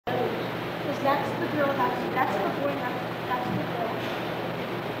That's the girl. That's the boy. That's the girl.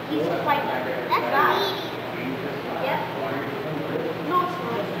 He's a fighter. That's that. Yeah. No, it's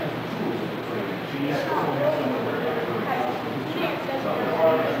not. It's not really. Here, it says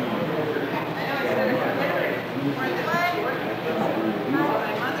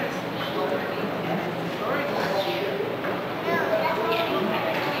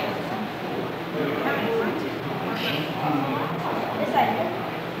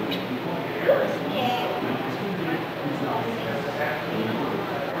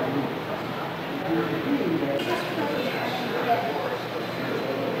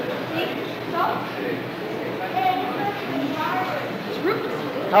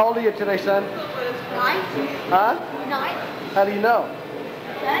How old are you today, son? 9. Huh? 9. How do you know?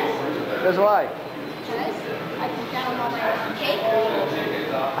 Because why? Because I put down on my cake.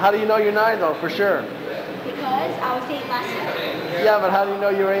 How do you know you're 9 though, for sure? Because I was 8 last year. Yeah, but how do you know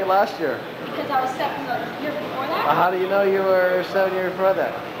you were 8 last year? Because I was 7 the year before that. How do you know you were 7 years before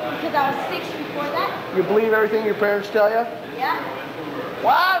that? Because I was 6 before that. You believe everything your parents tell you? Yeah.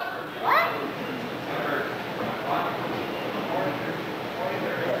 What? What?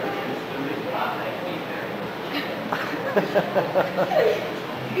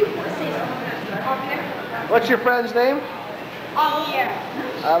 You want to say something over here? What's your friend's name? Javier.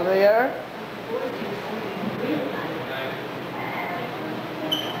 Javier?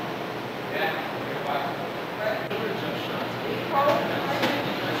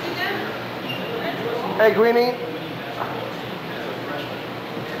 Hey, Greenie.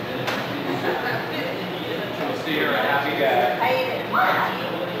 See you're a happy guy.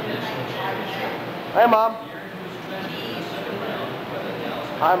 Hey, Mom.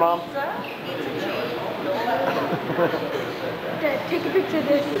 Hi, Mom. Dad, take a picture of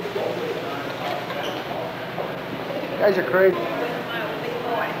this. You guys are crazy.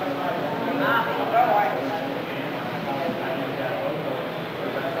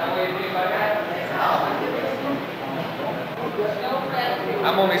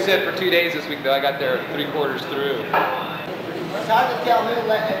 I'm only set for 2 days this week, though. I got there 3/4 through. It's hard to tell who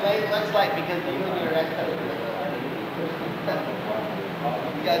Layne looks like because you and your ex-husband.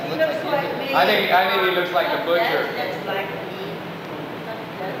 You guys look like me. I think he looks like the butcher.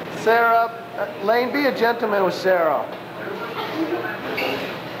 Sarah, Layne, be a gentleman with Sarah.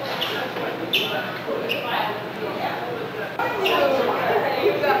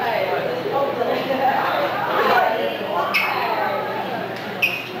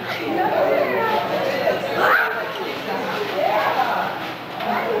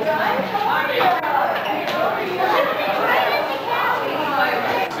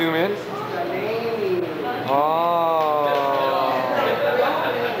 Zoom in. Oh.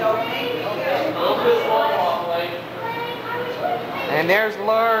 And there's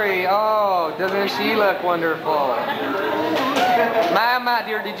Lori. Oh, doesn't she look wonderful? My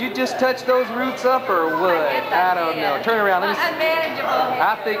dear, did you just touch those roots up or what? I don't know. Turn around. Let me see.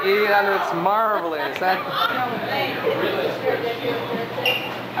 I think that looks marvelous. Fine.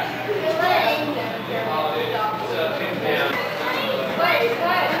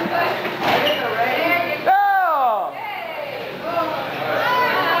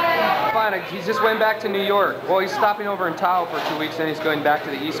 He just went back to New York. Well, he's stopping over in Tahoe for 2 weeks, and he's going back to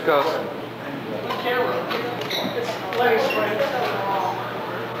the East Coast.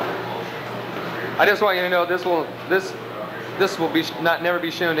 I just want you to know this will be never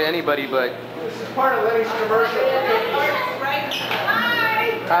be shown to anybody, but This is part of Lenny's commercial.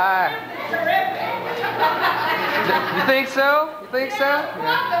 hi. You think so? You think so?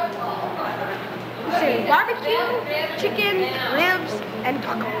 Yeah. Say barbecue, chicken, ribs, and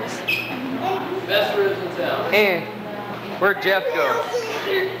tacos. Best ribs in town. And where'd Jeff go?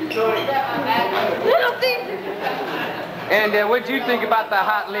 Little thing. And what did you think about the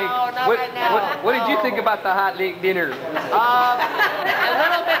hot link? What did you think about the hot link dinner? A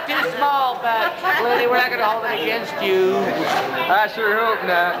little bit too small, but Lenny, we're not going to hold it against you. I sure hope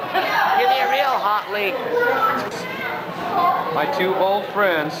not. Give me a real hot link. My 2 old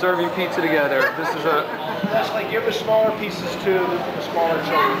friends serving pizza together. This is a. Leslie, give the smaller pieces to the smaller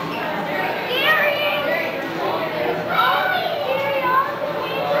children.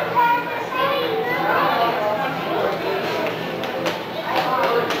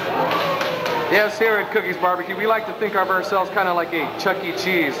 Yes, here at Cookie's Barbecue, we like to think of ourselves kind of like a Chuck E.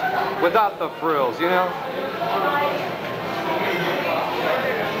 Cheese without the frills, you know?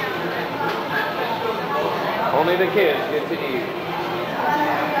 Only the kids get to eat.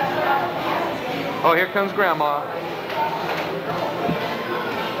 Oh, here comes Grandma.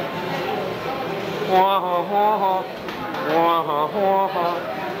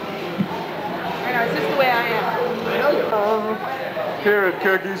 Here at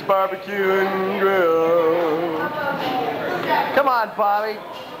Cookie's Barbecue and Grill. Come on, Bobby.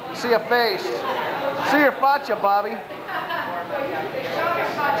 See a face. See your facha, Bobby.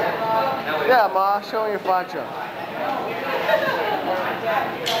 Yeah, Ma, show me your facha.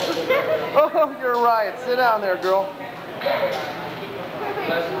 Oh, you're right. Sit down there, girl.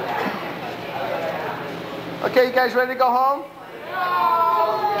 Okay, you guys ready to go home?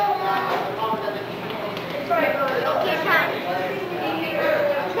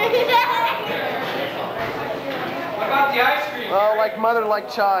 What about the ice cream? Oh, like mother, like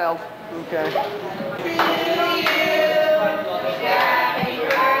child. Okay. Happy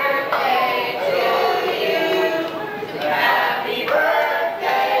birthday to you. Happy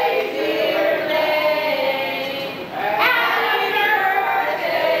birthday, dear Layne. Happy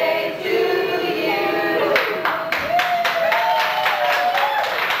birthday to you.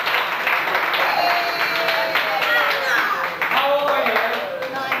 How old are you?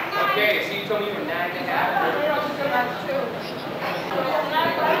 Okay, so you told me you were 9 and a half.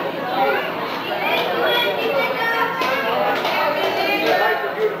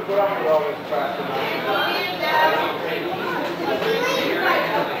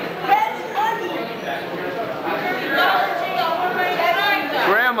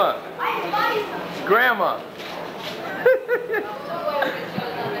 Grandma. Grandma.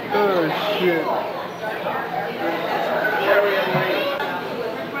 Oh, shit.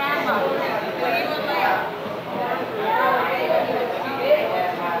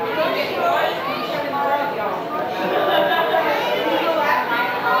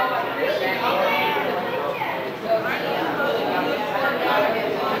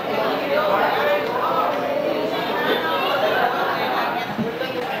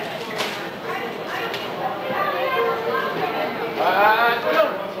 I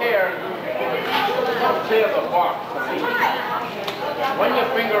don't care. Don't tear the box. Run your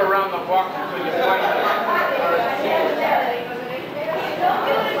finger around the box until you find it.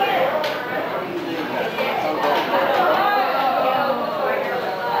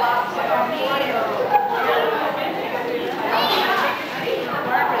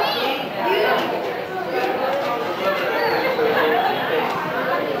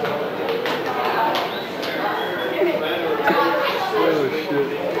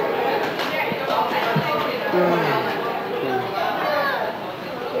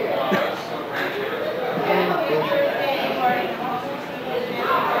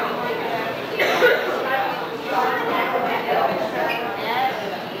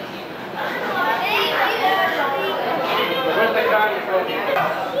 Where's the car you broke?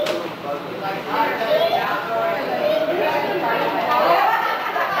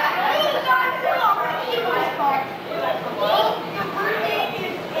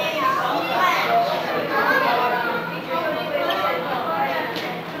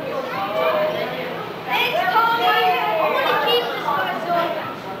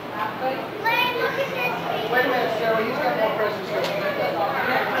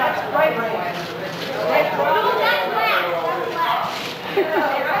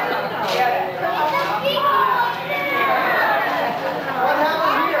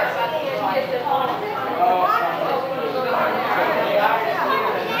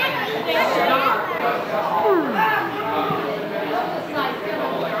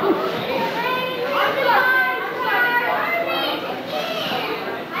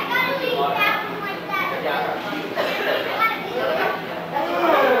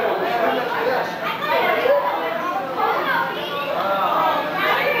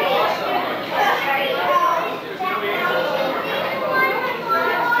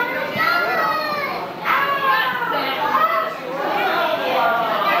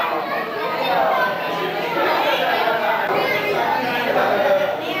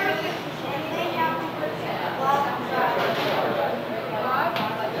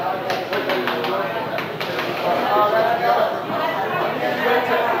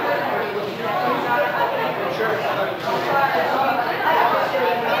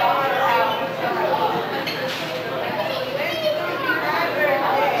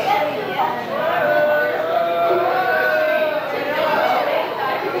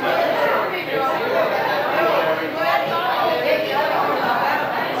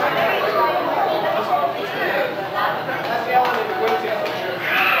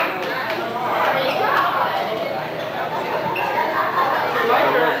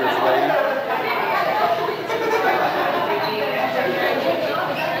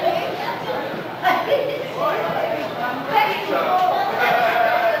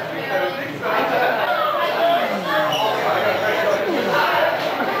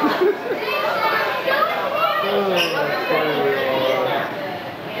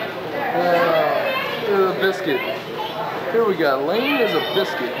 biscuit. Here we got Layne as a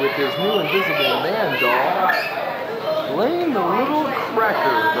biscuit with his new Invisible Man doll. Layne the little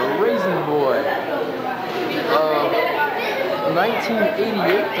cracker, the raisin boy.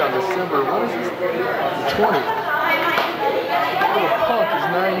 1988 on December, what is this? The 20th. Little punk is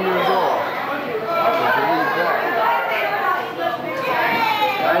 9 years old. I can believe that.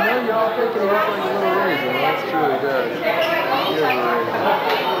 I know y'all think he looks like a little raisin. Well, that's true, he does. He is a raisin.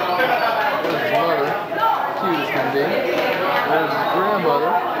 There's his mother, cute as can be. There's his grandmother,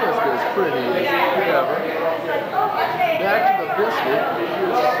 just as pretty as ever. Back to the biscuit.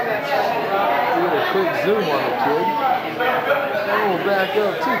 We get a quick zoom on the kid. And we'll back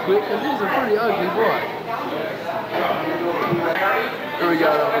up too quick because he's a pretty ugly boy. Here we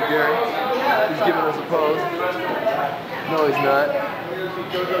got Uncle Gary. He's giving us a pose. No, he's not.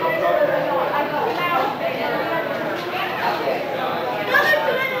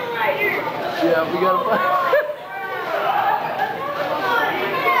 Yeah, we got a fight.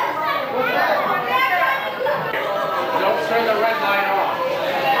 Don't turn the red light on.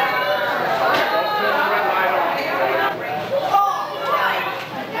 Don't turn the red light on.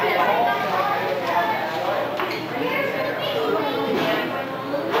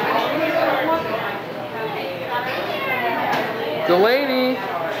 Delaney!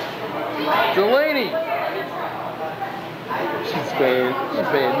 Delaney! She's paying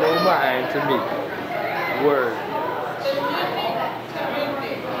no mind to me. Word.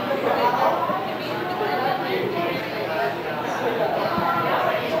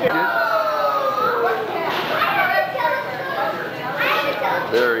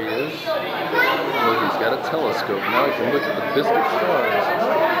 There he is. Look, he's got a telescope. Now he can look at the biscuit stars.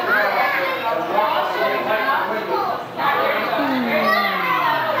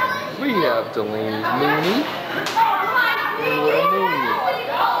 We have Delaney's Mooney. And what a Mooney.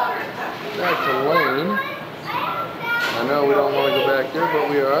 Back to Layne. I know we don't want to go back there, but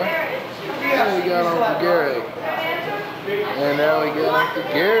we are. Now we got Uncle Gary. And now we got Uncle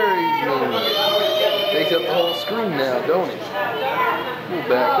Gary's Mooney. Takes up the whole screen now, don't it? We'll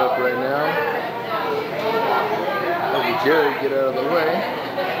back up right now. Uncle Gary, get out of the way.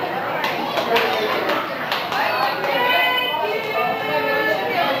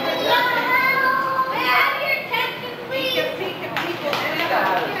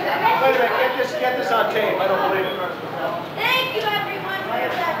 Wait a minute, get this on tape. I don't believe it. Thank you, everyone.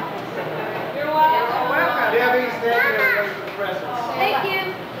 You're welcome. Debbie's there for the presents. Thank you.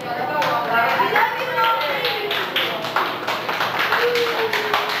 I love you all.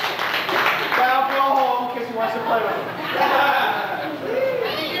 Now go home because he wants to play with you.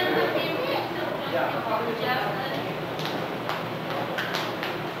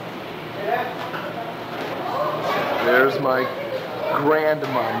 There's my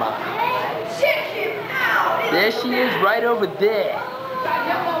grandmama. There she is, right over there.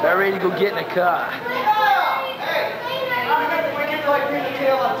 About ready to go get in the car. Hey! We get like read the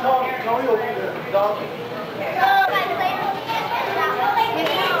tail on Tony. Tony will be the donkey.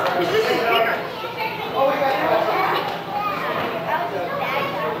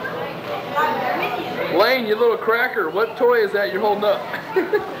 Layne, you little cracker, what toy is that you're holding up?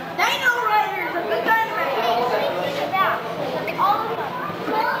 Dino Riders, a good kind